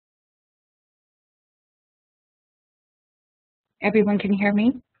Everyone can hear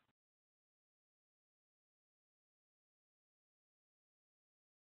me?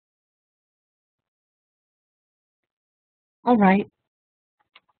 All right.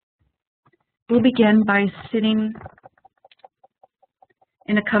 We'll begin by sitting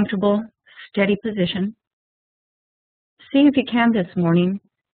in a comfortable, steady position. See if you can this morning.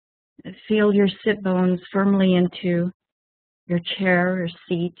 Feel your sit bones firmly into your chair or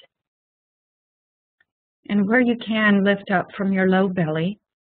seat. And where you can, lift up from your low belly.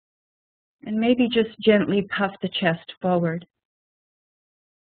 And maybe just gently puff the chest forward.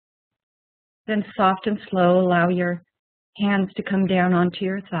 Then soft and slow, allow your hands to come down onto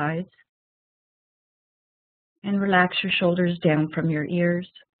your thighs. And relax your shoulders down from your ears.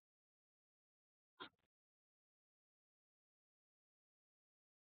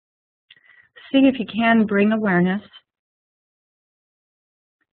 See if you can bring awareness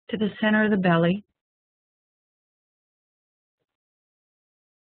to the center of the belly.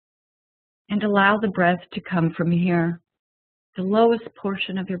 And allow the breath to come from here, the lowest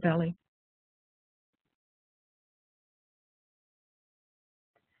portion of your belly.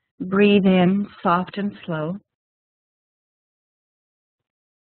 Breathe in, soft and slow.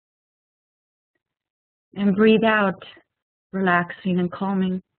 And breathe out, relaxing and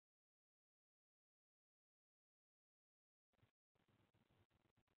calming.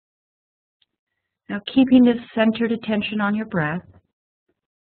 Now keeping this centered attention on your breath.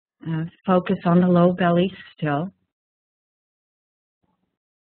 Focus on the low belly still.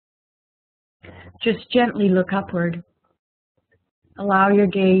 Just gently look upward. Allow your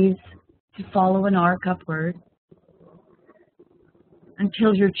gaze to follow an arc upward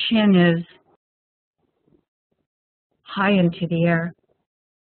until your chin is high into the air.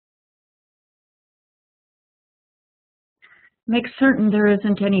 Make certain there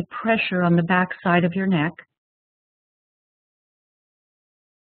isn't any pressure on the back side of your neck.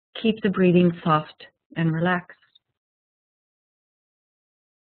 Keep the breathing soft and relaxed.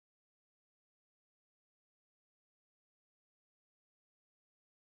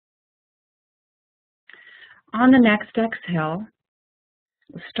 On the next exhale,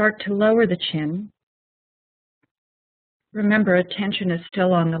 start to lower the chin. Remember, attention is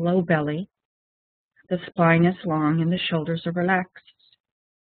still on the low belly. The spine is long and the shoulders are relaxed.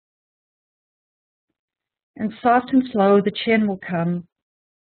 And soft and slow, the chin will come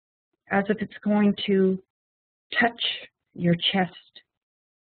as if it's going to touch your chest.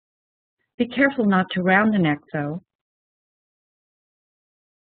 Be careful not to round the neck, though.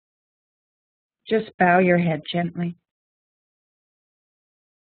 Just bow your head gently.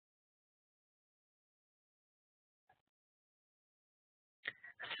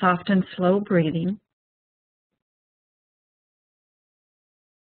 Soft and slow breathing.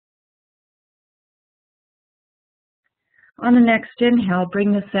 On the next inhale,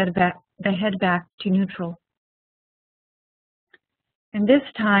 bring the head back to neutral. And this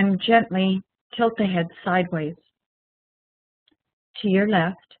time, gently tilt the head sideways to your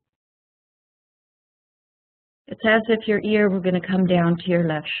left. It's as if your ear were going to come down to your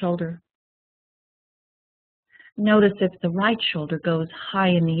left shoulder. Notice if the right shoulder goes high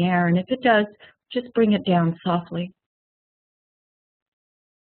in the air, and if it does, just bring it down softly.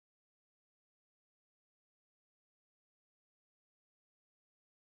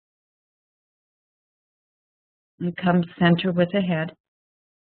 And come center with the head,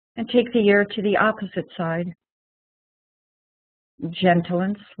 and take the ear to the opposite side. Gentle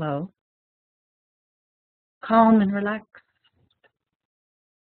and slow. Calm and relaxed.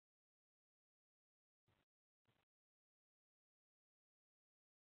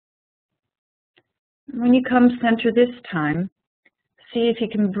 When you come center this time, see if you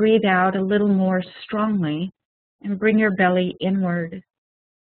can breathe out a little more strongly and bring your belly inward.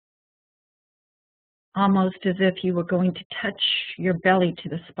 Almost as if you were going to touch your belly to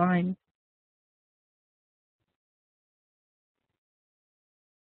the spine.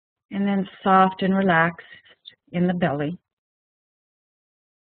 And then soft and relaxed in the belly.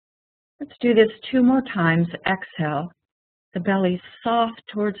 Let's do this 2 more times. Exhale. The belly soft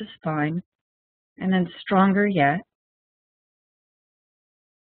towards the spine. And then stronger yet.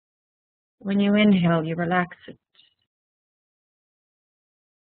 When you inhale, you relax it.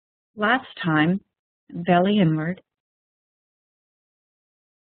 Last time, belly inward.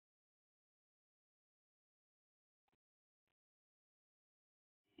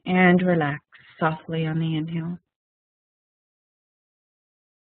 And relax softly on the inhale.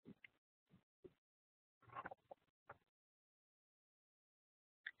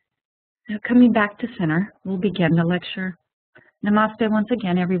 Now coming back to center, we'll begin the lecture. Namaste once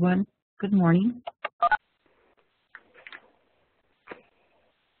again, everyone. Good morning.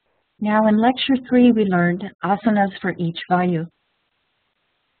 Now in lecture 3, we learned asanas for each vayu.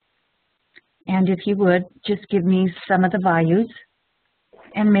 And if you would, just give me some of the vayus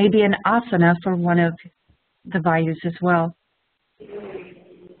and maybe an asana for one of the vayus as well.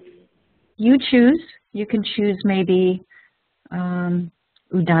 You choose. You can choose maybe Udana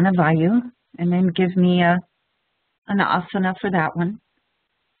Vayu and then give me an asana for that one.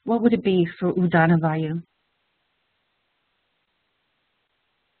 What would it be for Udana Vayu?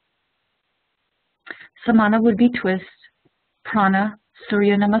 Samana would be twist, prana,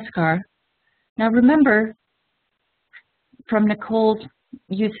 Surya Namaskar. Now remember, from Nicole,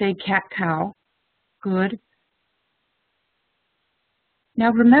 you say cat-cow. Good.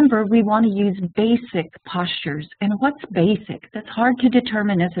 Now remember, we want to use basic postures. And what's basic? That's hard to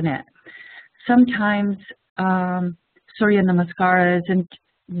determine, isn't it? Sometimes Surya Namaskara isn't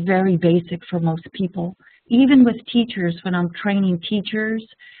very basic for most people. Even with teachers, when I'm training teachers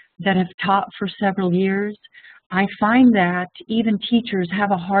that have taught for several years, I find that even teachers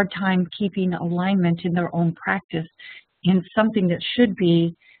have a hard time keeping alignment in their own practice in something that should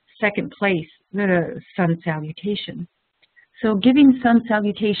be second place, the sun salutation. So giving sun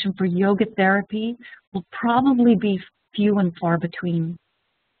salutation for yoga therapy will probably be few and far between.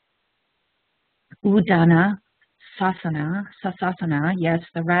 Udana, Sasasana, yes,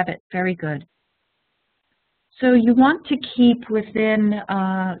 the rabbit, very good. So you want to keep within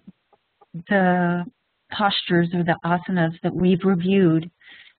the postures or the asanas that we've reviewed.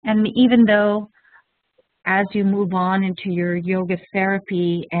 And even though as you move on into your yoga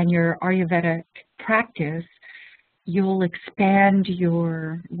therapy and your Ayurvedic practice, you'll expand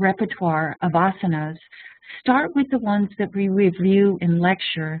your repertoire of asanas. Start with the ones that we review in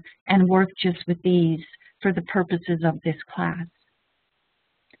lecture and work just with these for the purposes of this class.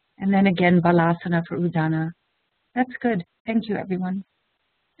 And then again, Balasana for Udana. That's good. Thank you, everyone.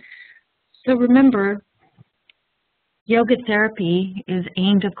 So remember, yoga therapy is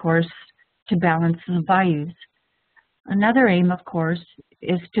aimed, of course, to balance the vayus. Another aim, of course,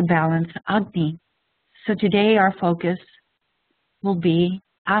 is to balance Agni. So today our focus will be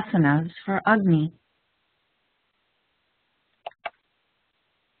asanas for Agni.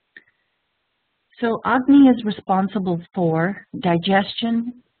 So Agni is responsible for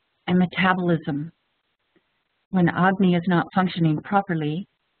digestion and metabolism. When Agni is not functioning properly,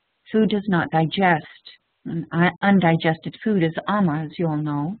 food does not digest. And undigested food is ama, as you all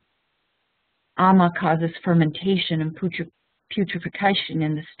know. Ama causes fermentation and putrefaction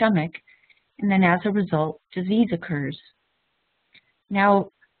in the stomach, and then as a result, disease occurs. Now,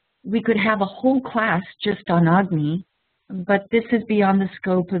 we could have a whole class just on Agni, but this is beyond the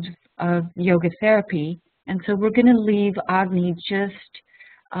scope of yoga therapy, and so we're going to leave Agni just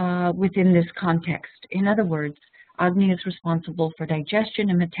within this context. In other words, Agni is responsible for digestion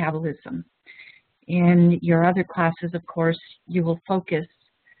and metabolism. In your other classes, of course, you will focus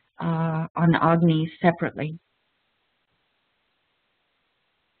on Agni separately.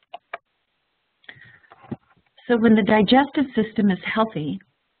 So when the digestive system is healthy,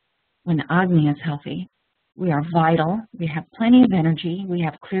 when Agni is healthy, we are vital, we have plenty of energy, we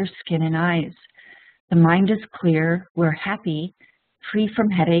have clear skin and eyes. The mind is clear, we're happy, free from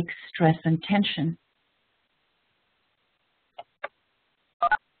headaches, stress, and tension.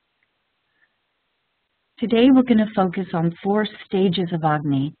 Today we're going to focus on 4 stages of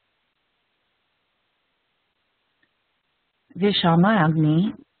Agni. Vishama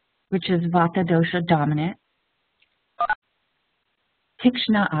Agni, which is Vata dosha dominant.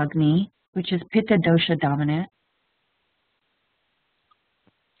 Tikshna Agni, which is Pitta dosha dominant.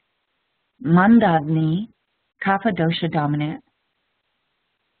 Mandagni, Kapha dosha dominant.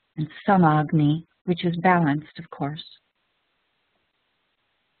 And Samagni, which is balanced, of course.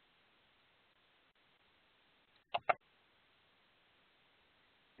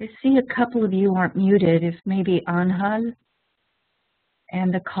 I see a couple of you aren't muted. If maybe Anhal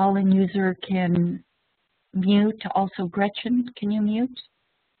and the call-in user can mute. Also, Gretchen, can you mute?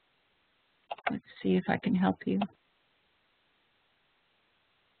 Let's see if I can help you.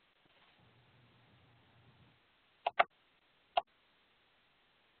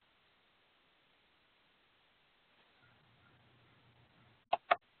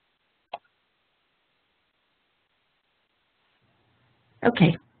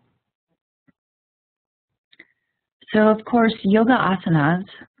 Okay. So, of course, yoga asanas,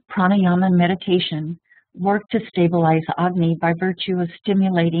 pranayama, and meditation work to stabilize Agni by virtue of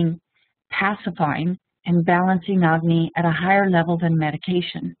stimulating, pacifying, and balancing Agni at a higher level than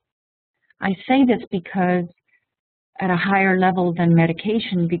medication. I say this because at a higher level than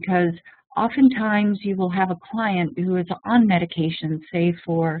medication because Oftentimes you will have a client who is on medication, say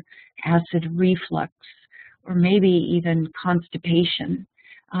for acid reflux or maybe even constipation,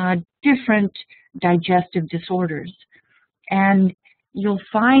 different digestive disorders. And you'll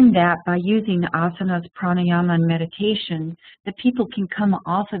find that by using asanas, pranayama, and meditation, that people can come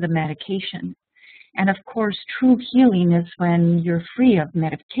off of the medication. And of course, true healing is when you're free of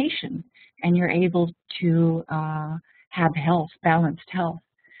medication and you're able to have health, balanced health.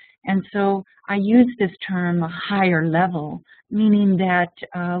 And so I use this term, a higher level, meaning that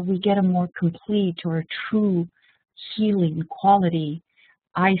we get a more complete or a true healing quality,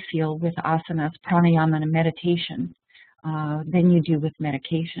 I feel, with asanas, pranayama, and meditation than you do with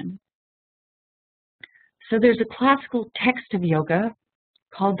medication. So there's a classical text of yoga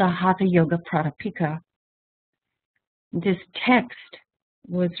called the Hatha Yoga Pradipika. This text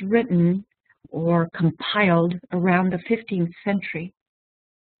was written or compiled around the 15th century.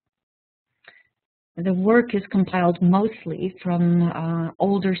 The work is compiled mostly from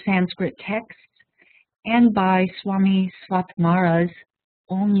older Sanskrit texts and by Swami Svatmara's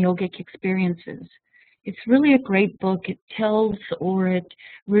own yogic experiences. It's really a great book. It tells or it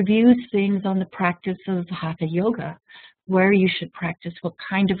reviews things on the practice of Hatha Yoga, where you should practice, what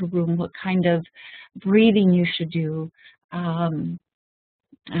kind of a room, what kind of breathing you should do,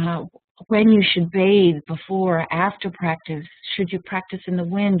 when you should bathe before or after practice, should you practice in the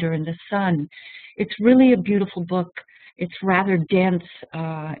wind or in the sun. It's really a beautiful book. It's rather dense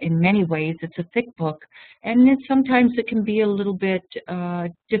in many ways. It's a thick book, and sometimes it can be a little bit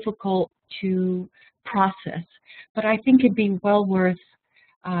difficult to process, but I think it'd be well worth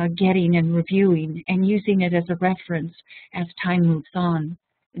getting and reviewing and using it as a reference as time moves on.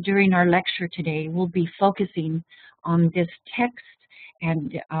 During our lecture today, we'll be focusing on this text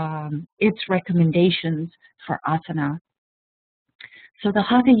and its recommendations for asana. So the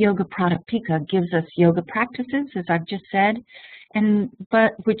Hatha Yoga Pradipika gives us yoga practices, as I've just said,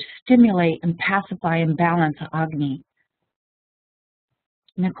 but which stimulate and pacify and balance Agni.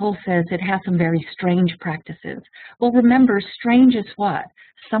 Nicole says it has some very strange practices. Well, remember, strange is what?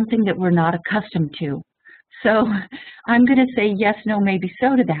 Something that we're not accustomed to. So I'm going to say yes, no, maybe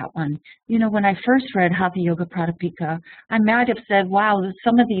so to that one. You know, when I first read Hatha Yoga Pradipika, I might have said, wow,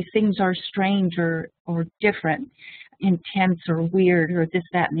 some of these things are strange or different, intense or weird or this,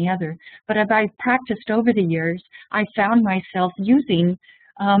 that, and the other. But as I practiced over the years, I found myself using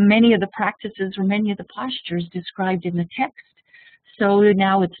many of the practices or many of the postures described in the text. So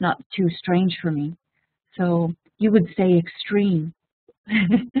now it's not too strange for me. So you would say extreme.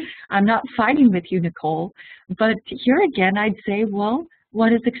 I'm not fighting with you, Nicole, but here again, I'd say, well,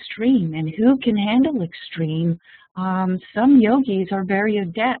 what is extreme and who can handle extreme? Some yogis are very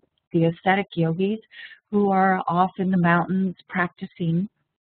adept, the ascetic yogis who are off in the mountains practicing.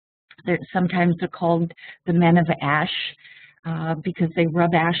 Sometimes they're called the men of ash because they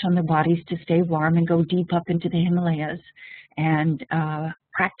rub ash on their bodies to stay warm and go deep up into the Himalayas and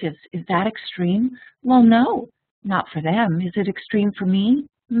practice. Is that extreme? Well, no. Not for them. Is it extreme for me?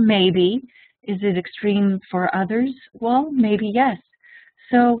 Maybe. Is it extreme for others? Well, maybe yes.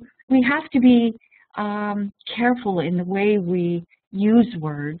 So we have to be careful in the way we use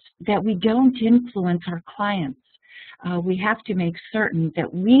words, that we don't influence our clients. We have to make certain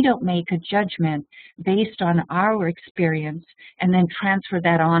that we don't make a judgment based on our experience and then transfer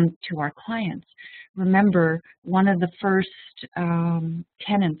that on to our clients. Remember, one of the first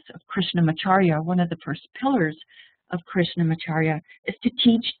tenets of Krishnamacharya, one of the first pillars of Krishnamacharya is to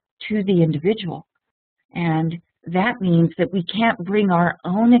teach to the individual. And that means that we can't bring our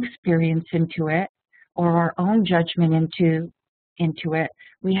own experience into it or our own judgment into it.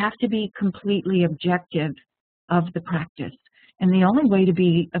 We have to be completely objective of the practice. And the only way to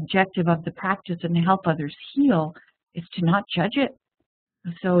be objective of the practice and to help others heal is to not judge it.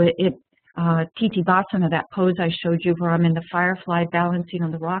 So Titibhasana, that pose I showed you where I'm in the firefly balancing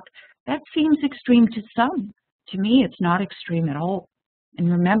on the rock, that seems extreme to some. To me, it's not extreme at all. And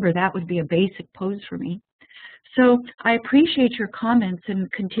remember, that would be a basic pose for me. So I appreciate your comments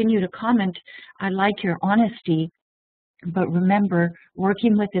and continue to comment. I like your honesty. But remember,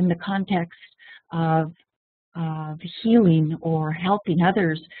 working within the context of healing or helping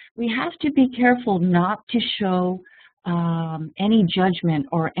others, we have to be careful not to show any judgment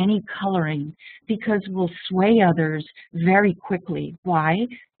or any coloring, because we'll sway others very quickly. Why?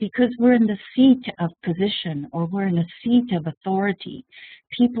 Because we're in the seat of position or we're in a seat of authority.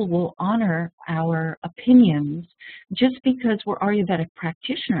 People will honor our opinions just because we're Ayurvedic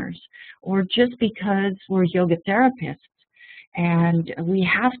practitioners or just because we're yoga therapists. And we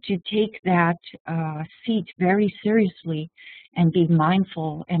have to take that seat very seriously and be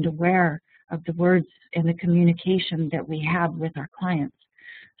mindful and aware of the words and the communication that we have with our clients.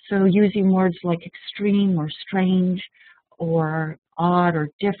 So using words like extreme or strange or odd or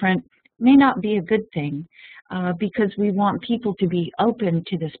different may not be a good thing because we want people to be open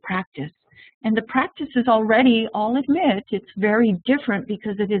to this practice. And the practice is already, I'll admit, it's very different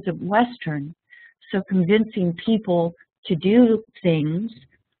because it is a Western. So convincing people to do things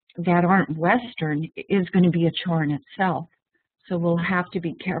that aren't Western is going to be a chore in itself. So we'll have to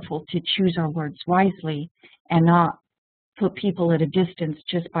be careful to choose our words wisely and not put people at a distance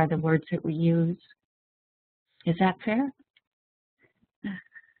just by the words that we use. Is that fair?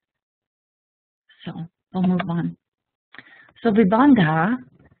 So we'll move on. So vibandha,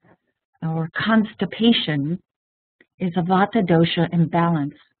 or constipation, is a vata dosha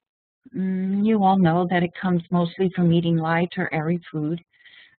imbalance. You all know that it comes mostly from eating light or airy food,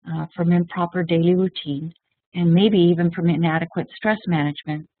 from improper daily routine, and maybe even from inadequate stress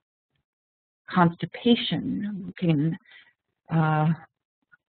management. Constipation can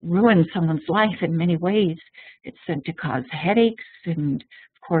ruin someone's life in many ways. It's said to cause headaches and,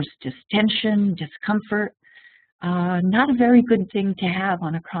 of course, distension, discomfort. Not a very good thing to have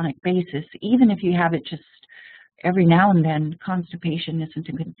on a chronic basis. Even if you have it just every now and then, constipation isn't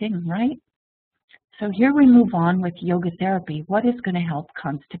a good thing, right? So here we move on with yoga therapy. What is going to help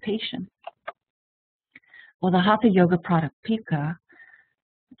constipation? Well, the Hatha Yoga Pradipika,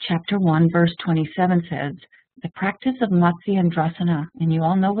 chapter 1, verse 27 says, the practice of Matsyendrasana, and you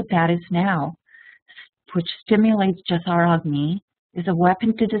all know what that is now, which stimulates Jasara Agni, is a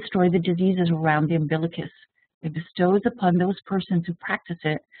weapon to destroy the diseases around the umbilicus. It bestows upon those persons who practice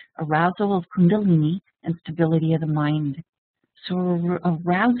it arousal of Kundalini and stability of the mind. So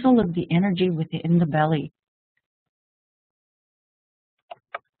arousal of the energy within the belly.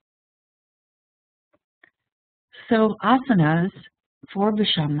 So asanas for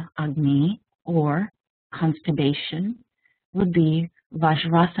Visham Agni, or constipation, would be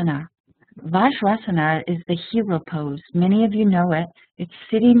Vajrasana. Vajrasana is the hero pose. Many of you know it. It's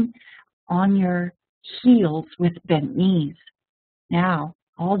sitting on your heels with bent knees. Now,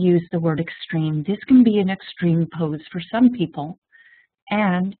 I'll use the word extreme. This can be an extreme pose for some people,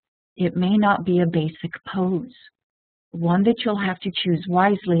 and it may not be a basic pose. One that you'll have to choose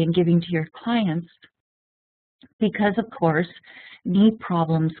wisely in giving to your clients, because, of course, knee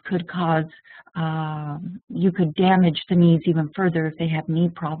problems could cause, you could damage the knees even further if they have knee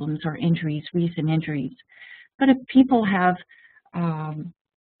problems or injuries, recent injuries. But if people have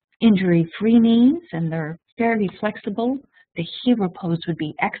injury-free knees and they're fairly flexible, the hero pose would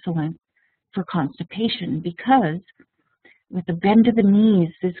be excellent for constipation because with the bend of the knees,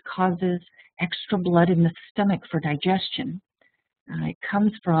 this causes extra blood in the stomach for digestion. It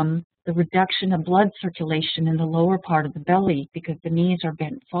comes from the reduction of blood circulation in the lower part of the belly because the knees are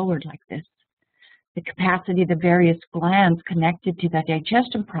bent forward like this. The capacity of the various glands connected to the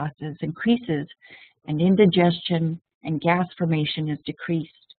digestion process increases, and indigestion and gas formation is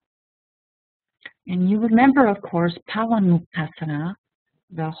decreased. And you remember, of course, Pawanmuktasana,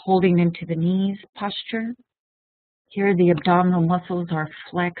 the holding into the knees posture. Here the abdominal muscles are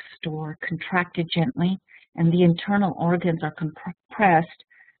flexed or contracted gently, and the internal organs are compressed,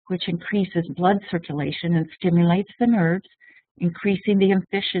 which increases blood circulation and stimulates the nerves, increasing the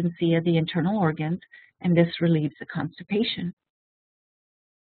efficiency of the internal organs, and this relieves the constipation.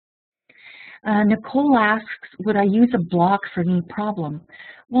 Nicole asks, would I use a block for knee problem?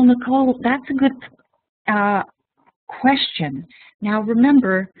 Well, Nicole, that's a good question. Now,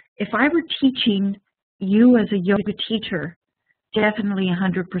 remember, if I were teaching you as a yoga teacher, definitely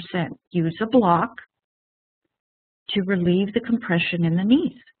 100% use a block to relieve the compression in the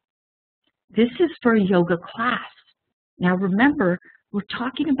knees. This is for a yoga class. Now, remember, we're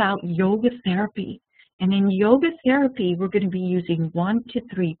talking about yoga therapy. And in yoga therapy, we're going to be using 1 to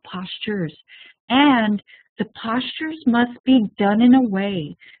 3 postures. And the postures must be done in a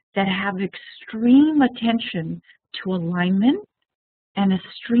way that have extreme attention to alignment and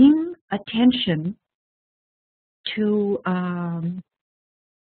extreme attention to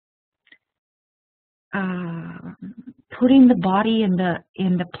putting the body in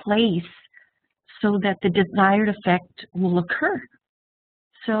the place so that the desired effect will occur.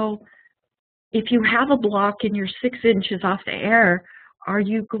 So if you have a block and you're 6 inches off the air, are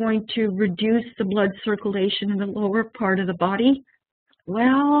you going to reduce the blood circulation in the lower part of the body?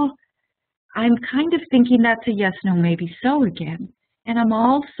 Well, I'm kind of thinking that's a yes, no, maybe so again. And I'm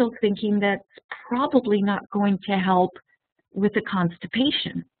also thinking that's probably not going to help with the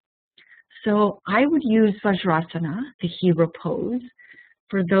constipation. So I would use Vajrasana, the hero pose,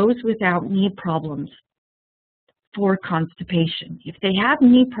 for those without knee problems. for constipation. If they have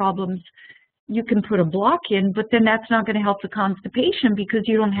knee problems, you can put a block in, but then that's not going to help the constipation because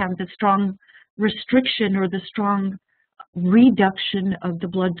you don't have the strong restriction or the strong reduction of the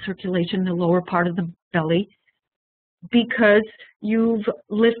blood circulation in the lower part of the belly because you've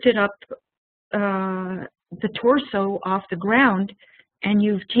lifted up the torso off the ground and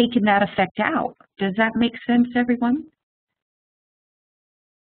you've taken that effect out. Does that make sense, everyone?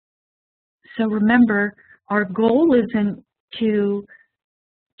 So remember, our goal isn't to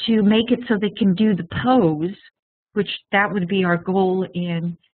make it so they can do the pose, which that would be our goal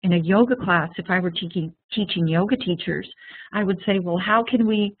in a yoga class. If I were teaching yoga teachers, I would say, well, how can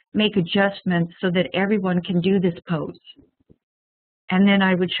we make adjustments so that everyone can do this pose? And then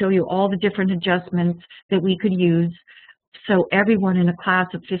I would show you all the different adjustments that we could use so everyone in a class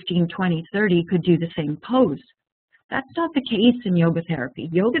of 15, 20, 30 could do the same pose. That's not the case in yoga therapy.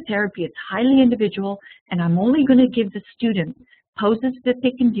 Yoga therapy is highly individual, and I'm only going to give the student poses that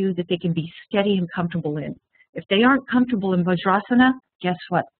they can do that they can be steady and comfortable in. If they aren't comfortable in Vajrasana, guess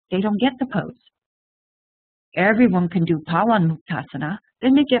what? They don't get the pose. Everyone can do Pawanmuktasana,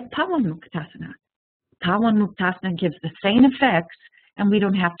 then they get Pawanmuktasana. Pawanmuktasana gives the same effects, and we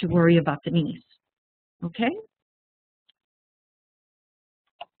don't have to worry about the knees. Okay?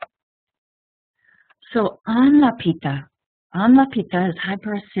 So Amlapita. Amlapita is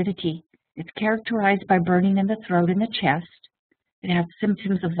hyperacidity. It's characterized by burning in the throat and the chest. It has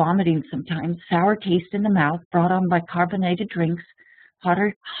symptoms of vomiting sometimes, sour taste in the mouth brought on by carbonated drinks, hot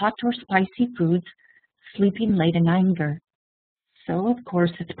or spicy foods, sleeping late and anger. So, of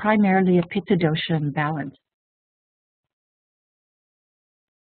course, it's primarily a Pitta dosha imbalance.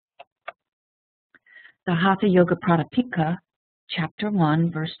 The Hatha Yoga Pradipika, Chapter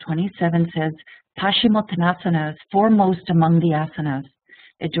 1, verse 27 says, Paschimottanasana is foremost among the asanas.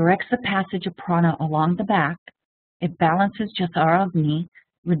 It directs the passage of prana along the back. It balances Jathara Agni,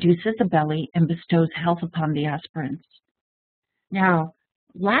 reduces the belly, and bestows health upon the aspirants. Now,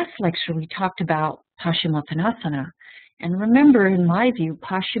 last lecture we talked about Paschimottanasana. And remember, in my view,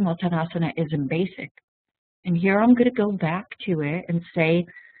 Paschimottanasana is in basic. And here I'm going to go back to it and say,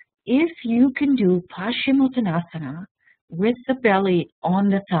 if you can do Paschimottanasana with the belly on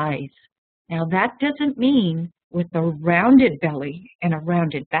the thighs, now that doesn't mean with a rounded belly and a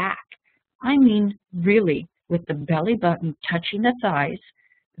rounded back. I mean really with the belly button touching the thighs,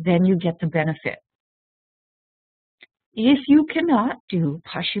 then you get the benefit. If you cannot do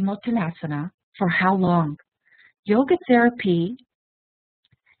Paschimottanasana, for how long? Yoga therapy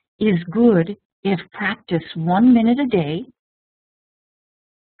is good if practiced 1 minute a day,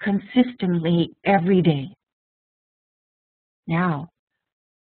 consistently every day. Now,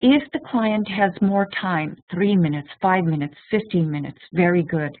 if the client has more time, 3 minutes, 5 minutes, 15 minutes, very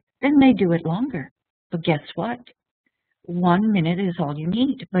good, then they do it longer. But guess what? 1 minute is all you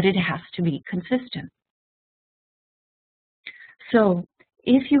need, but it has to be consistent. So,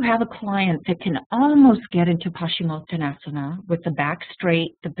 if you have a client that can almost get into Paschimottanasana with the back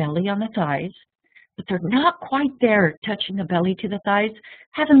straight, the belly on the thighs, but they're not quite there touching the belly to the thighs,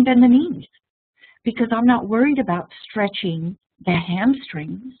 haven't bent the knees. Because I'm not worried about stretching the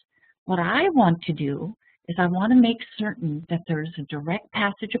hamstrings. What I want to do is I want to make certain that there's a direct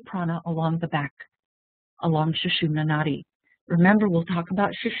passage of prana along the back, along Sushumna Nadi. Remember, we'll talk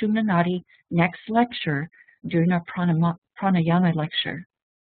about Sushumna Nadi next lecture during our pranayama lecture.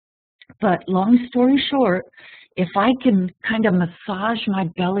 But long story short, if I can kind of massage my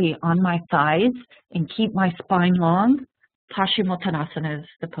belly on my thighs and keep my spine long, Paschimottanasana is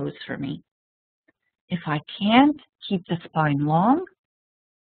the pose for me. If I can't keep the spine long,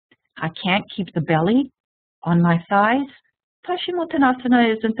 I can't keep the belly on my thighs,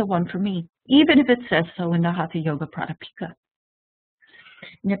 Paschimottanasana isn't the one for me, even if it says so in the Hatha Yoga Pradipika.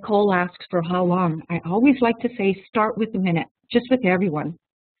 Nicole asks for how long. I always like to say start with a minute, just with everyone,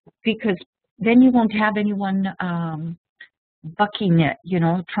 because then you won't have anyone bucking it,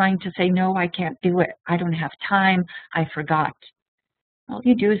 trying to say, no, I can't do it. I don't have time. I forgot. All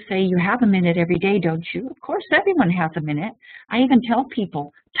you do is say, you have a minute every day, don't you? Of course, everyone has a minute. I even tell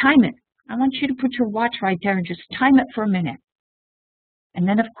people, time it. I want you to put your watch right there and just time it for a minute. And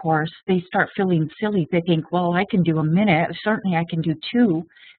then, of course, they start feeling silly. They think, well, I can do a minute. Certainly, I can do 2.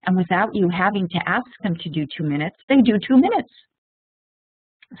 And without you having to ask them to do 2 minutes, they do 2 minutes.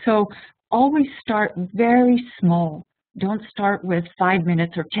 So always start very small. Don't start with 5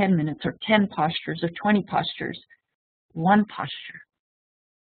 minutes or 10 minutes or 10 postures or 20 postures. One posture.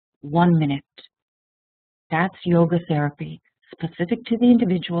 1 minute. That's yoga therapy, specific to the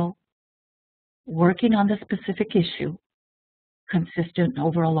individual, working on the specific issue, consistent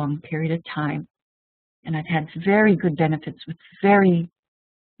over a long period of time. And I've had very good benefits with very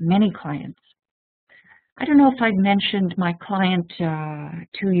many clients. I don't know if I've mentioned my client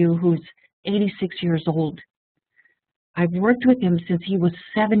to you who's 86 years old. I've worked with him since he was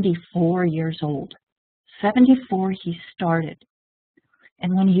 74 years old. 74 he started.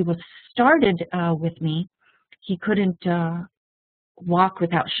 And when he was started with me, he couldn't walk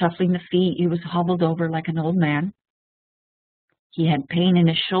without shuffling the feet. He was hobbled over like an old man. He had pain in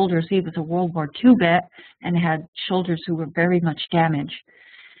his shoulders. He was a World War II vet and had shoulders who were very much damaged.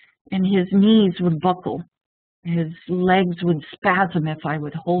 And his knees would buckle. His legs would spasm if I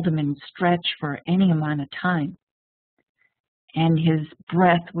would hold him and stretch for any amount of time. And his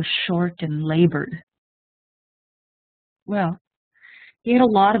breath was short and labored. Well, he had a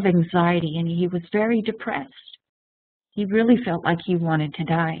lot of anxiety and he was very depressed. He really felt like he wanted to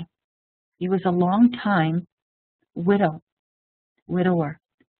die. He was a long time widower.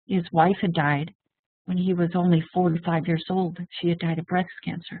 His wife had died when he was only 45 years old. She had died of breast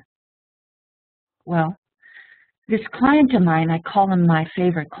cancer. Well, this client of mine, I call him my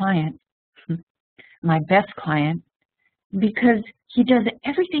favorite client, my best client, because he does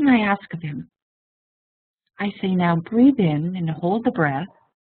everything I ask of him. I say, now breathe in and hold the breath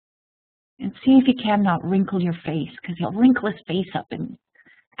and see if you cannot wrinkle your face, because he'll wrinkle his face up and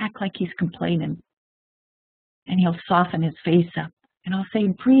act like he's complaining. And he'll soften his face up. And I'll say,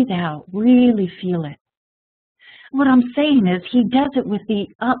 breathe out, really feel it. What I'm saying is he does it with the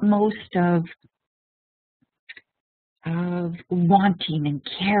utmost of wanting and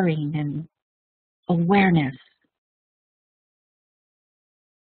caring and awareness.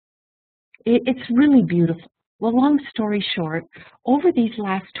 It's really beautiful. Well, long story short, over these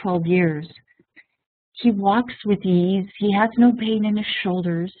last 12 years, he walks with ease. He has no pain in his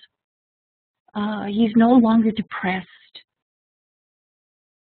shoulders. He's no longer depressed.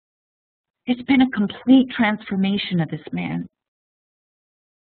 It's been a complete transformation of this man.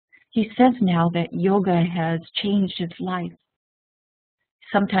 He says now that yoga has changed his life.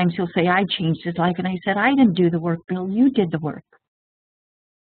 Sometimes he'll say, I changed his life. And I said, I didn't do the work, Bill. You did the work.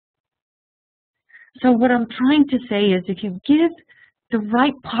 So what I'm trying to say is if you give the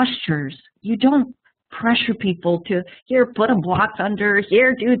right postures, you don't pressure people to, here, put a block under,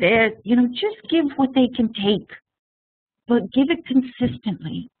 here, do this. You know, just give what they can take, but give it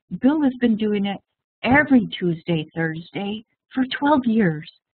consistently. Bill has been doing it every Tuesday, Thursday for 12 years.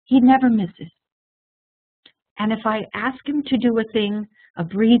 He never misses. And if I ask him to do a thing, a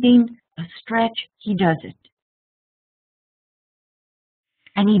breathing, a stretch, he does it.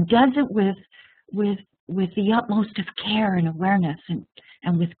 And he does it with the utmost of care and awareness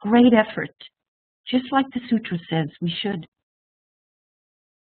and with great effort, just like the sutra says we should.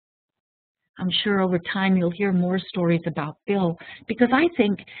 I'm sure over time you'll hear more stories about Bill, because I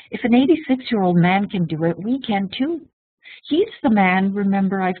think if an 86-year-old man can do it, we can too. He's the man,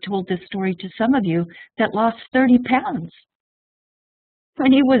 remember I've told this story to some of you, that lost 30 pounds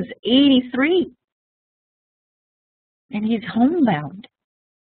when he was 83. And he's homebound.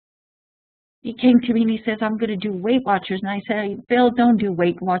 He came to me and he says, I'm going to do Weight Watchers. And I said, Bill, don't do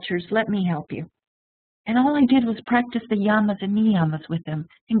Weight Watchers. Let me help you. And all I did was practice the yamas and niyamas with him.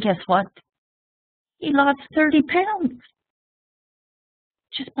 And guess what? He lost 30 pounds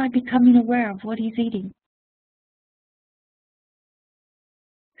just by becoming aware of what he's eating.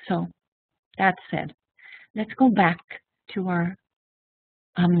 So, that said, let's go back to our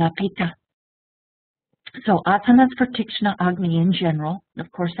Amla Pitta. So, asanas for Tikshna Agni in general,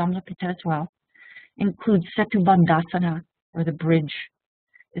 of course Amla Pitta as well, includes Setu Bandhasana, or the bridge.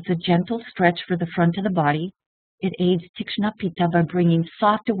 It's a gentle stretch for the front of the body. It aids Tikshna Pitta by bringing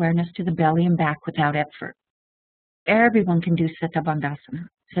soft awareness to the belly and back without effort. Everyone can do Setu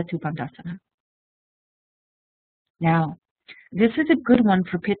Bandhasana. Now, this is a good one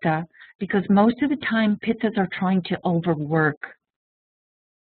for Pitta because most of the time Pittas are trying to overwork.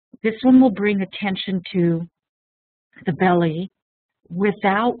 This one will bring attention to the belly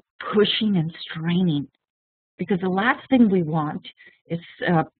without pushing and straining, because the last thing we want is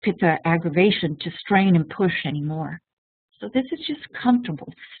Pitta aggravation to strain and push anymore. So this is just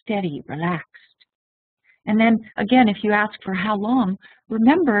comfortable, steady, relaxed. And then again, if you ask for how long,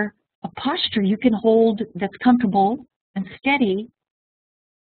 remember a posture you can hold that's comfortable and steady,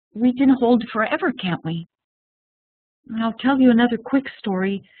 we can hold forever, can't we? And I'll tell you another quick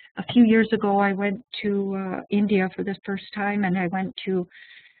story. A few years ago, I went to India for the first time, and I went to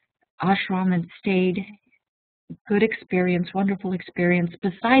ashram and stayed. Good experience, wonderful experience.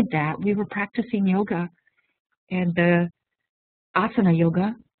 Beside that, we were practicing yoga and the asana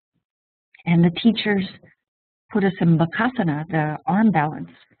yoga, and the teachers put us in bakasana, the arm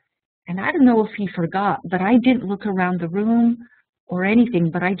balance. And I don't know if he forgot, but I didn't look around the room or anything,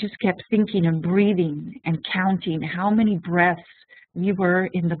 but I just kept thinking and breathing and counting how many breaths we were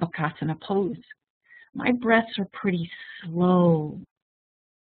in the Bakasana pose. My breaths are pretty slow.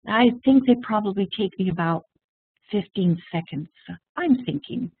 I think they probably take me about 15 seconds, I'm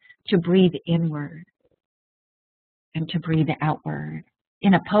thinking, to breathe inward and to breathe outward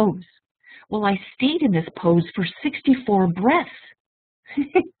in a pose. Well, I stayed in this pose for 64 breaths.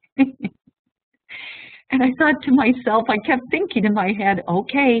 And I thought to myself, I kept thinking in my head,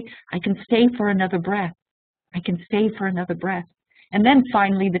 okay, I can stay for another breath. I can stay for another breath. And then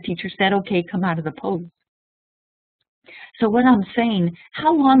finally the teacher said, okay, come out of the pose. So what I'm saying,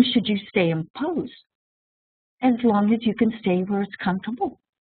 how long should you stay in pose? As long as you can stay where it's comfortable.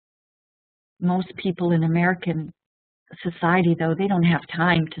 Most people in American society, though, they don't have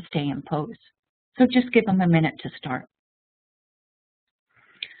time to stay in pose. So just give them a minute to start.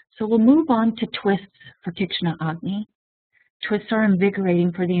 So we'll move on to twists for Tikshna Agni. Twists are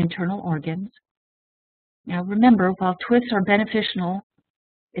invigorating for the internal organs. Now remember, while twists are beneficial,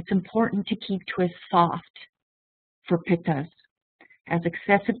 it's important to keep twists soft for pittas, as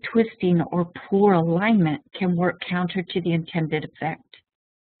excessive twisting or poor alignment can work counter to the intended effect.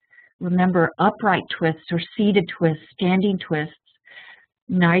 Remember, upright twists or seated twists, standing twists,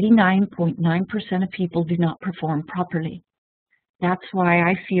 99.9% of people do not perform properly. That's why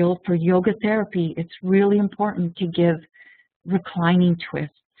I feel for yoga therapy, it's really important to give reclining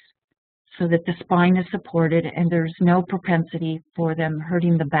twists so that the spine is supported and there's no propensity for them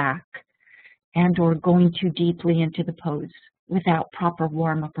hurting the back and or going too deeply into the pose without proper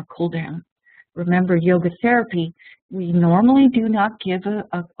warm-up or cool-down. Remember, yoga therapy, we normally do not give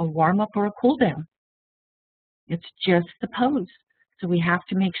a warm-up or a cool-down. It's just the pose. So we have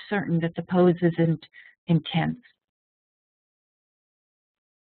to make certain that the pose isn't intense.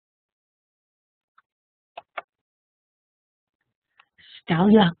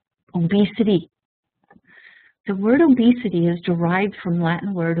 Stalya, obesity. The word obesity is derived from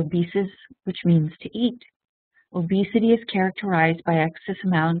Latin word obesis, which means to eat. Obesity is characterized by excess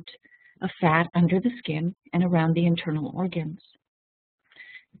amount of fat under the skin and around the internal organs.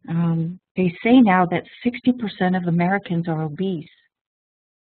 They say now that 60% of Americans are obese.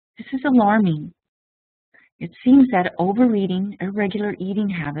 This is alarming. It seems that overeating, irregular eating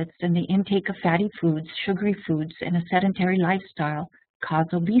habits, and the intake of fatty foods, sugary foods, and a sedentary lifestyle cause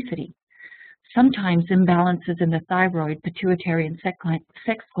obesity. Sometimes imbalances in the thyroid, pituitary, and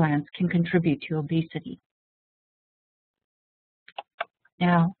sex glands can contribute to obesity.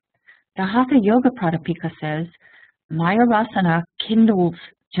 Now, the Hatha Yoga Pradipika says, Mayurasana kindles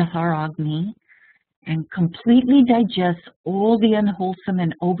Agni and completely digests all the unwholesome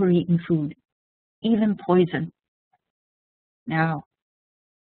and overeaten food, even poison. Now,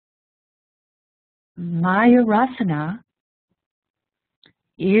 Mayurasana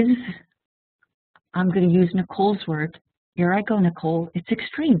is, I'm going to use Nicole's word. Here I go, Nicole. It's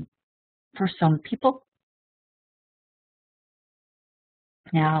extreme for some people.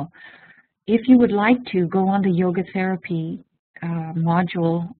 Now, if you would like to go on the yoga therapy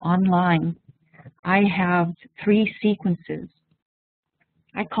module online, I have 3 sequences.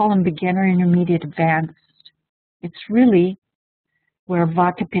 I call them beginner, intermediate, advanced. It's really where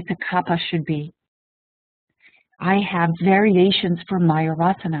Vata, Pitta, Kapha should be. I have variations for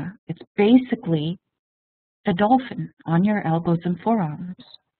Mayurasana. It's basically the dolphin on your elbows and forearms.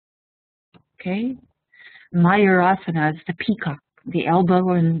 Okay? Mayurasana is the peacock, the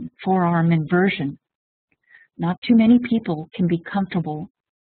elbow and forearm inversion. Not too many people can be comfortable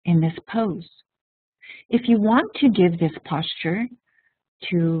in this pose. If you want to give this posture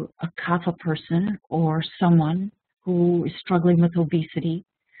to a Kapha person or someone who is struggling with obesity,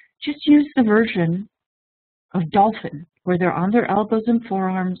 just use the version of dolphin, where they're on their elbows and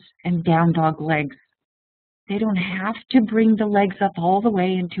forearms and down dog legs. They don't have to bring the legs up all the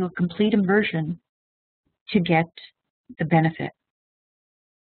way into a complete inversion to get the benefit.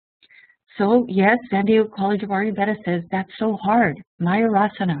 So yes, San Diego College of Ayurveda says that's so hard,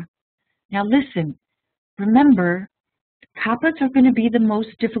 Mayurasana. Now listen, remember, Kaphas are going to be the most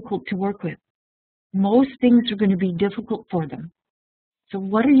difficult to work with. Most things are going to be difficult for them. So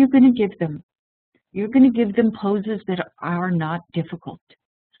what are you going to give them? You're going to give them poses that are not difficult.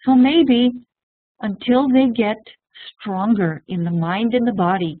 So maybe until they get stronger in the mind and the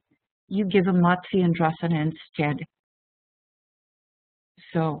body, you give them Matsya and Drasana instead.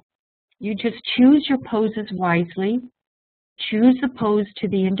 So you just choose your poses wisely, choose the pose to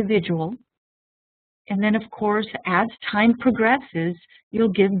the individual, and then of course as time progresses, you'll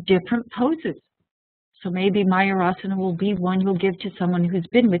give different poses. So maybe Mayurasana will be one you'll give to someone who's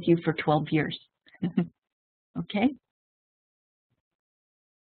been with you for 12 years. Okay?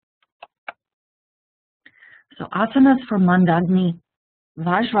 So asanas for Mandagni.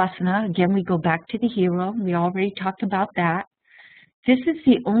 Vajrasana, again, we go back to the hero. We already talked about that. This is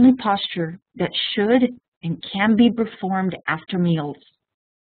the only posture that should and can be performed after meals.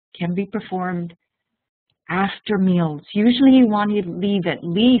 Can be performed after meals. Usually you want to leave at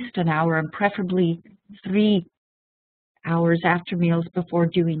least an hour and preferably 3 hours after meals before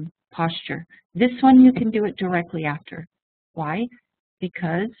doing posture. This one you can do it directly after. Why?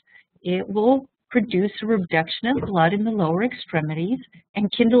 Because it will produce a reduction of blood in the lower extremities and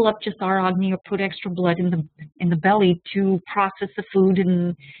kindle up Jasara Agni, or put extra blood in the belly to process the food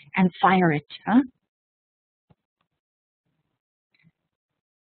and fire it. Huh?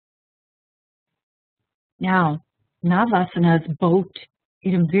 Now, Navasana is boat.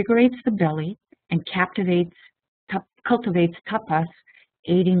 It invigorates the belly and cultivates tapas,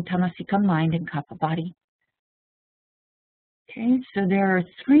 aiding tamasika mind and kapha body. Okay, so there are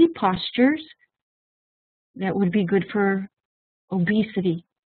 3 postures that would be good for obesity.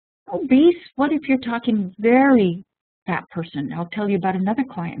 Obese, what if you're talking very fat person? I'll tell you about another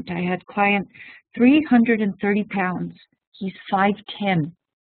client. I had a client 330 pounds. He's 5'10".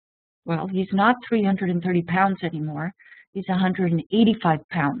 Well, he's not 330 pounds anymore. He's 185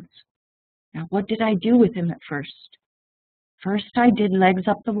 pounds. Now, what did I do with him at first? First, I did legs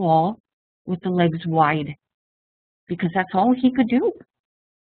up the wall with the legs wide, because that's all he could do.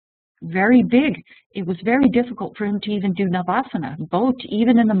 Very big. It was very difficult for him to even do Navasana, boat,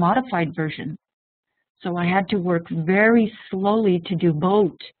 even in the modified version. So I had to work very slowly to do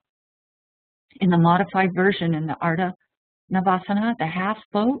boat in the modified version, in the Ardha Navasana, the half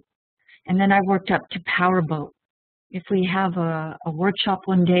boat, and then I worked up to power boat. If we have a workshop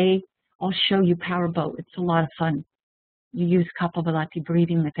one day, I'll show you power boat. It's a lot of fun. You use Kapalabhati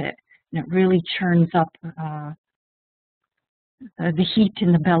breathing with it, and it really churns up the heat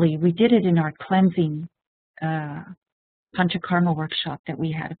in the belly. We did it in our cleansing Panchakarma workshop that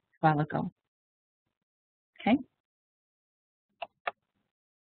we had a while ago. Okay.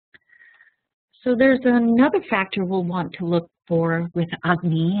 So there's another factor we'll want to look for with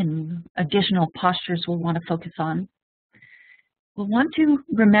Agni, and additional postures we'll want to focus on. We'll want to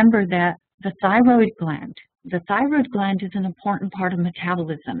remember that the thyroid gland is an important part of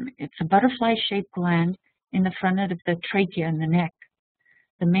metabolism. It's a butterfly-shaped gland in the front of the trachea and the neck.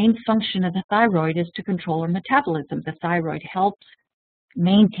 The main function of the thyroid is to control our metabolism. The thyroid helps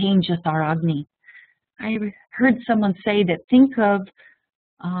maintain Jasara Agni. I heard someone say that think of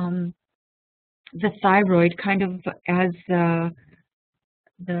the thyroid kind of as the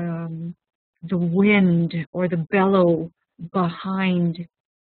wind or the bellow behind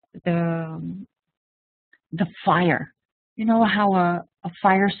the fire. You know how a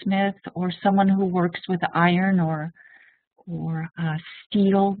firesmith or someone who works with iron or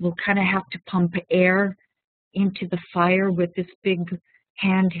steel will kind of have to pump air into the fire with this big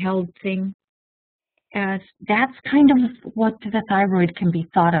handheld thing. That's kind of what the thyroid can be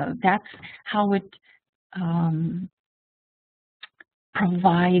thought of. That's how it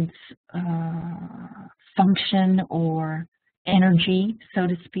provides function or energy, so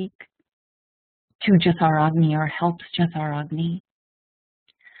to speak, to Jasara Agni, or helps Jasara Agni.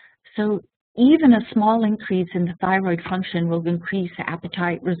 So even a small increase in the thyroid function will increase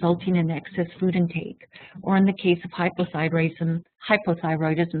appetite, resulting in excess food intake, or in the case of hypothyroidism,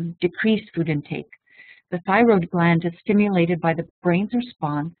 decreased food intake. The thyroid gland is stimulated by the brain's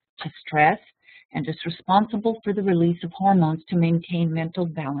response to stress and is responsible for the release of hormones to maintain mental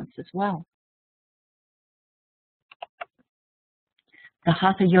balance as well. The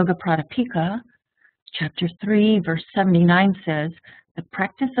Hatha Yoga Pradipika, chapter 3, verse 79 says, the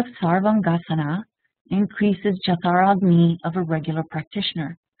practice of Sarvangasana increases Jasara Agni of a regular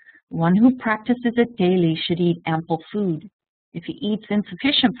practitioner. One who practices it daily should eat ample food. If he eats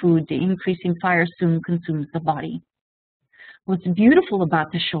insufficient food, the increasing fire soon consumes the body. What's beautiful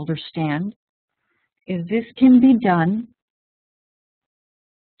about the shoulder stand is this can be done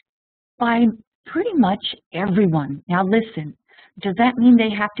by pretty much everyone. Now listen, does that mean they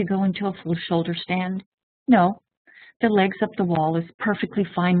have to go into a full shoulder stand? No. The legs up the wall is perfectly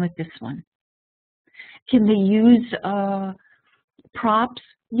fine with this one. Can they use props?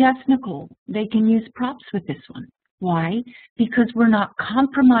 Yes, Nicole, they can use props with this one. Why? Because we're not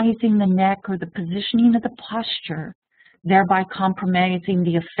compromising the neck or the positioning of the posture, thereby compromising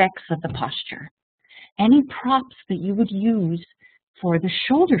the effects of the posture. Any props that you would use for the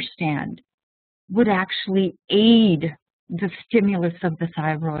shoulder stand would actually aid the stimulus of the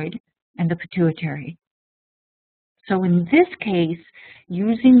thyroid and the pituitary. So in this case,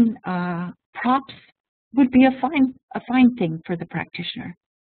 using props would be a fine thing for the practitioner.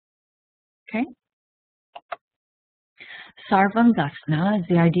 Okay. Sarvangasana is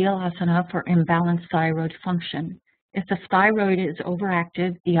the ideal asana for imbalanced thyroid function. If the thyroid is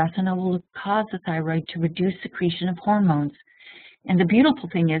overactive, the asana will cause the thyroid to reduce secretion of hormones. And the beautiful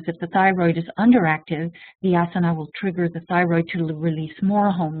thing is, if the thyroid is underactive, the asana will trigger the thyroid to release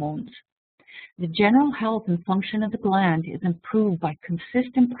more hormones. The general health and function of the gland is improved by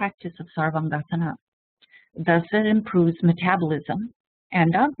consistent practice of Sarvangasana. Thus, it improves metabolism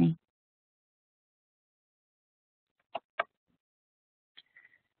and Agni.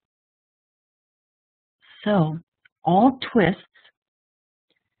 So, all twists,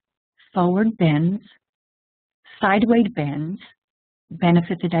 forward bends, sideways bends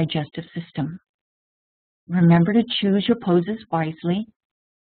benefit the digestive system. Remember to choose your poses wisely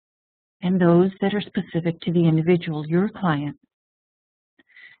and those that are specific to the individual, your client.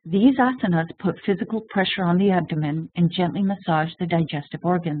 These asanas put physical pressure on the abdomen and gently massage the digestive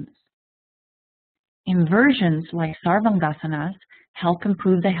organs. Inversions like Sarvangasanas help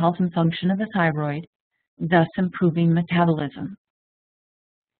improve the health and function of the thyroid, thus improving metabolism.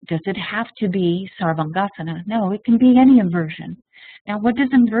 Does it have to be Sarvangasana? No, it can be any inversion. Now, what does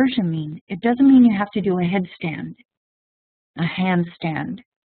inversion mean? It doesn't mean you have to do a headstand, a handstand,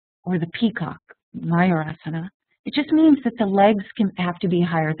 or the peacock, Mayurasana. It just means that the legs can have to be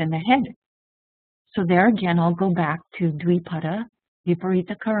higher than the head. So there again, I'll go back to Dvipada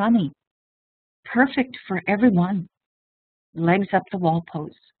Viparita Karani. Perfect for everyone. Legs up the wall pose.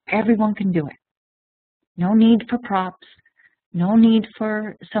 Everyone can do it. No need for props. No need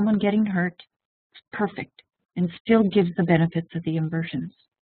for someone getting hurt. It's perfect and still gives the benefits of the inversions.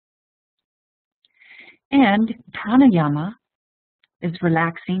 And pranayama is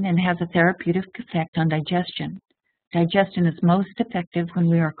relaxing and has a therapeutic effect on digestion. Digestion is most effective when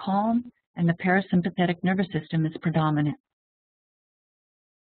we are calm and the parasympathetic nervous system is predominant.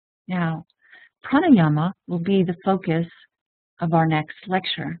 Now, pranayama will be the focus of our next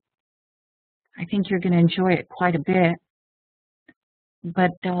lecture. I think you're going to enjoy it quite a bit,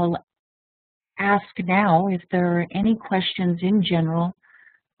 but I'll ask now if there are any questions in general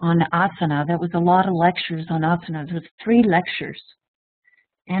on asana. That was a lot of lectures on asanas. It was 3 lectures.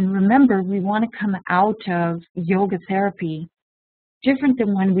 And remember, we want to come out of yoga therapy different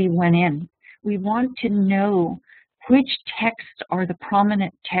than when we went in. We want to know which texts are the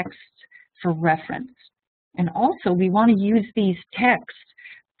prominent texts for reference. And also, we want to use these texts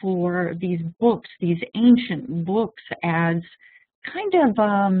for these books, these ancient books, as kind of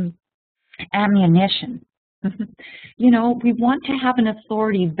ammunition. You know, we want to have an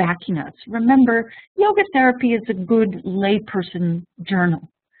authority backing us. Remember, yoga therapy is a good layperson journal.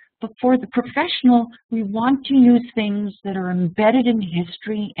 But for the professional, we want to use things that are embedded in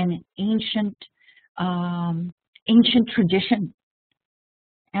history and ancient tradition.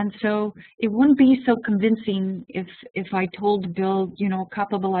 And so it wouldn't be so convincing if I told Bill, you know,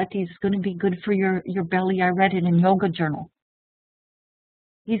 Kapalabhati is going to be good for your belly. I read it in Yoga Journal.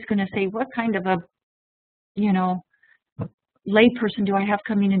 He's going to say, what kind of a, you know, layperson do I have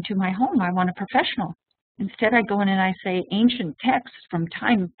coming into my home? I want a professional. Instead, I go in and I say, ancient texts from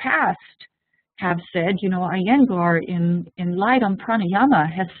time past have said, you know, Iyengar in Light on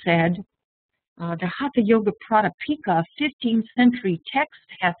Pranayama has said, the Hatha Yoga Pradipika 15th century text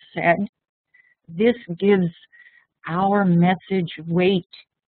has said, this gives our message weight,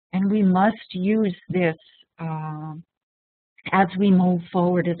 and we must use this as we move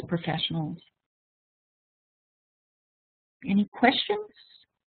forward as professionals. Any questions?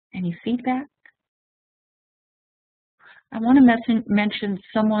 Any feedback? I want to mention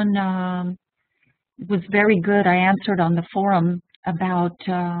someone was very good. I answered on the forum about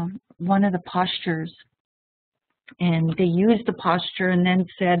one of the postures, and they used the posture and then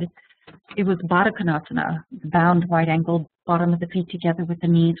said it was Baddha Konasana, bound wide angled bottom of the feet together with the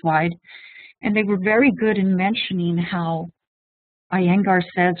knees wide. And they were very good in mentioning how Iyengar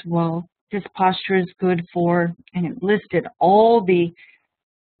says, well, this posture is good for, and it listed all the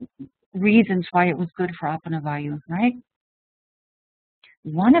reasons why it was good for Apanavayu, right?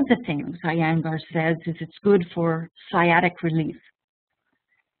 One of the things Iyengar says is it's good for sciatic relief.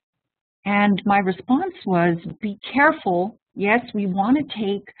 And my response was, be careful. Yes, we want to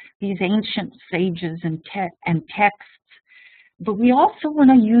take these ancient sages and texts, but we also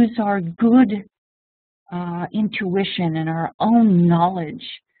want to use our good intuition and our own knowledge,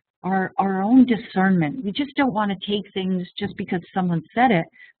 our own discernment. We just don't want to take things just because someone said it.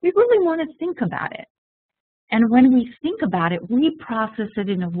 We really want to think about it. And when we think about it, we process it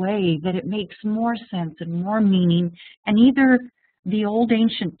in a way that it makes more sense and more meaning. And either the old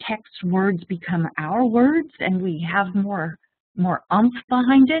ancient text words become our words and we have more oomph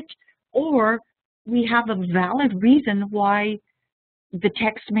behind it, or we have a valid reason why the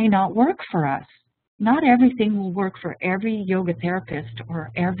text may not work for us. Not everything will work for every yoga therapist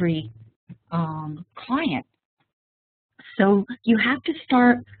or every client. So you have to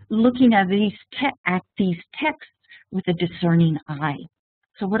start looking at these texts with a discerning eye.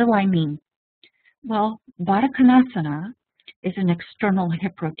 So what do I mean? Well, Baddha Konasana is an external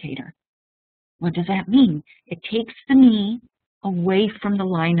hip rotator. What does that mean? It takes the knee away from the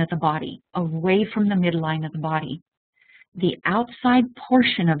line of the body, away from the midline of the body. The outside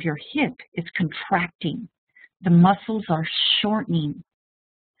portion of your hip is contracting. The muscles are shortening.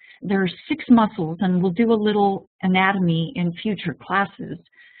 There are 6 muscles, and we'll do a little anatomy in future classes.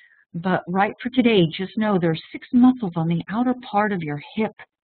 But right for today, just know there are 6 muscles on the outer part of your hip.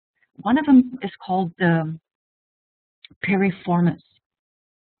 One of them is called the piriformis.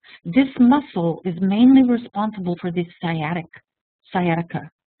 This muscle is mainly responsible for the sciatica.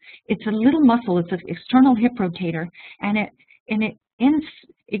 It's a little muscle. It's an external hip rotator, and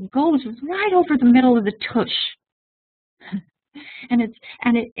it goes right over the middle of the tush. And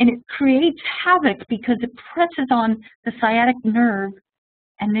it creates havoc because it presses on the sciatic nerve,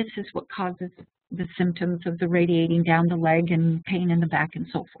 and this is what causes the symptoms of the radiating down the leg and pain in the back and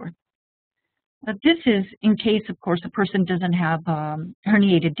so forth. But this is in case, of course, a person doesn't have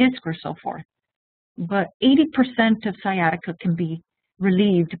herniated disc or so forth. But 80% of sciatica can be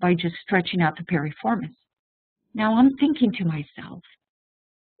relieved by just stretching out the piriformis. Now I'm thinking to myself,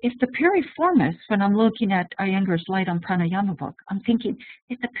 if the piriformis, when I'm looking at Iyengar's Light on Pranayama book, I'm thinking,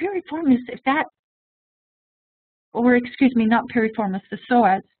 if the piriformis, not piriformis, the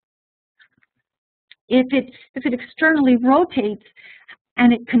psoas, if it externally rotates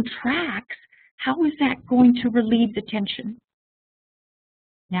and it contracts, how is that going to relieve the tension?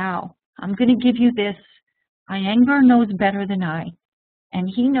 Now, I'm going to give you this. Iyengar knows better than I, and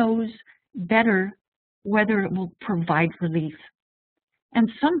he knows better whether it will provide relief. And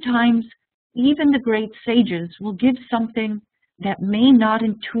sometimes even the great sages will give something that may not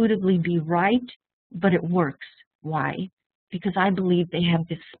intuitively be right, but it works. Why? Because I believe they have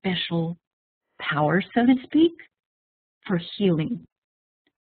this special power, so to speak, for healing.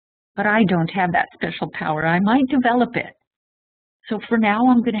 But I don't have that special power. I might develop it. So for now,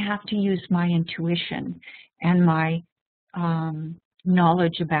 I'm going to have to use my intuition and my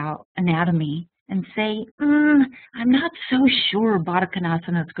knowledge about anatomy and say, I'm not so sure Baddha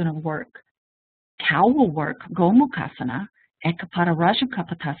Konasana is going to work. Cow will work, Gomukhasana, Ekapada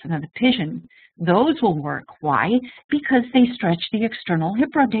Rajakapatasana, the pigeon, those will work. Why? Because they stretch the external hip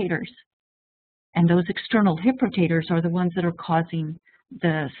rotators. And those external hip rotators are the ones that are causing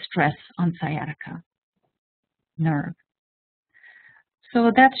the stress on sciatica nerve.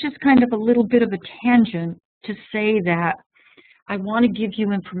 So that's just kind of a little bit of a tangent to say that I want to give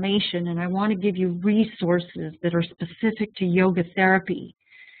you information and I want to give you resources that are specific to yoga therapy.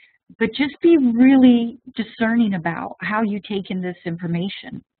 But just be really discerning about how you take in this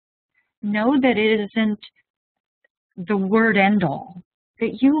information. Know that it isn't the word end all,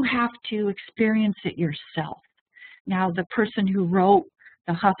 that you have to experience it yourself. Now, the person who wrote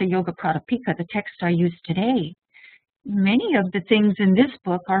the Hatha Yoga Pradipika, the text I use today, many of the things in this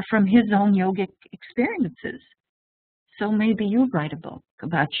book are from his own yogic experiences. So maybe you write a book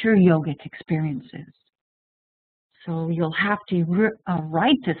about your yogic experiences. So you'll have to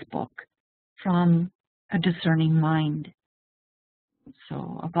write this book from a discerning mind.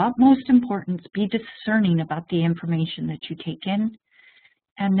 So of utmost importance, be discerning about the information that you take in,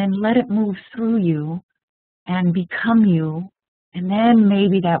 and then let it move through you and become you. And then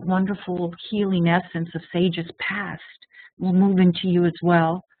maybe that wonderful healing essence of sages past will move into you as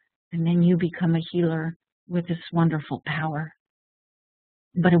well. And then you become a healer with this wonderful power.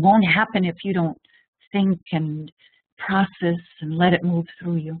 But it won't happen if you don't think and process and let it move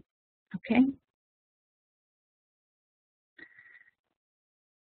through you. Okay?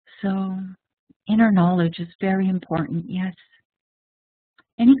 So inner knowledge is very important, yes.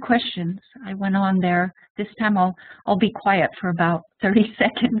 Any questions? I went on there. This time I'll be quiet for about 30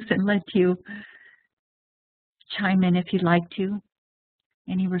 seconds and let you chime in if you'd like to.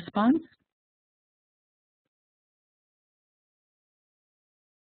 Any response?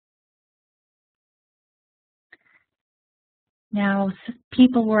 Now,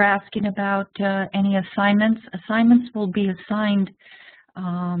 people were asking about any assignments. Assignments will be assigned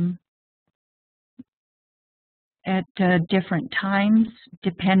at different times,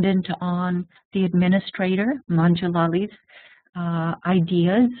 dependent on the administrator, Manjulali's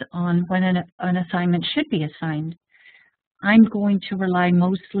ideas on when an assignment should be assigned. I'm going to rely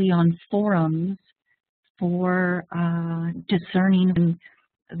mostly on forums for discerning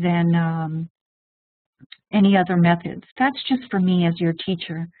than any other methods. That's just for me as your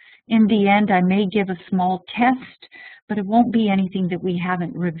teacher. In the end, I may give a small test, but it won't be anything that we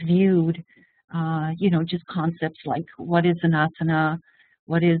haven't reviewed, just concepts like what is an asana,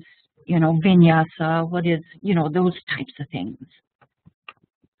 what is, vinyasa, what is, those types of things.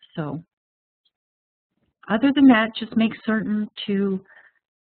 So other than that, just make certain to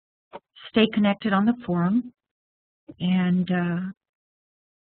stay connected on the forum, and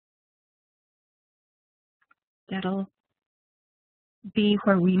that'll be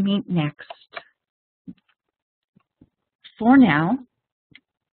where we meet next. For now,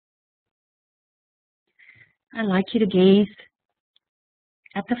 I'd like you to gaze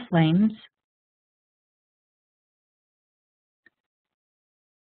at the flames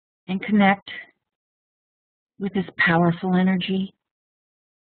and connect with this powerful energy,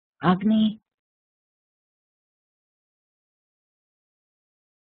 Agni.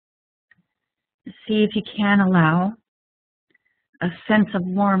 See if you can allow a sense of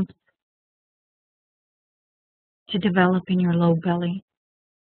warmth to develop in your low belly.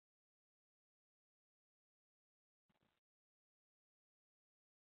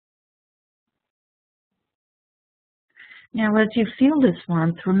 Now, as you feel this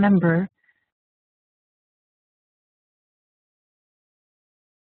warmth, remember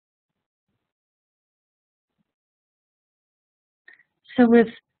so if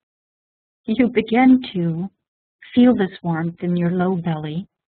you begin to feel this warmth in your low belly,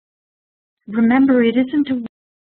 remember it isn't a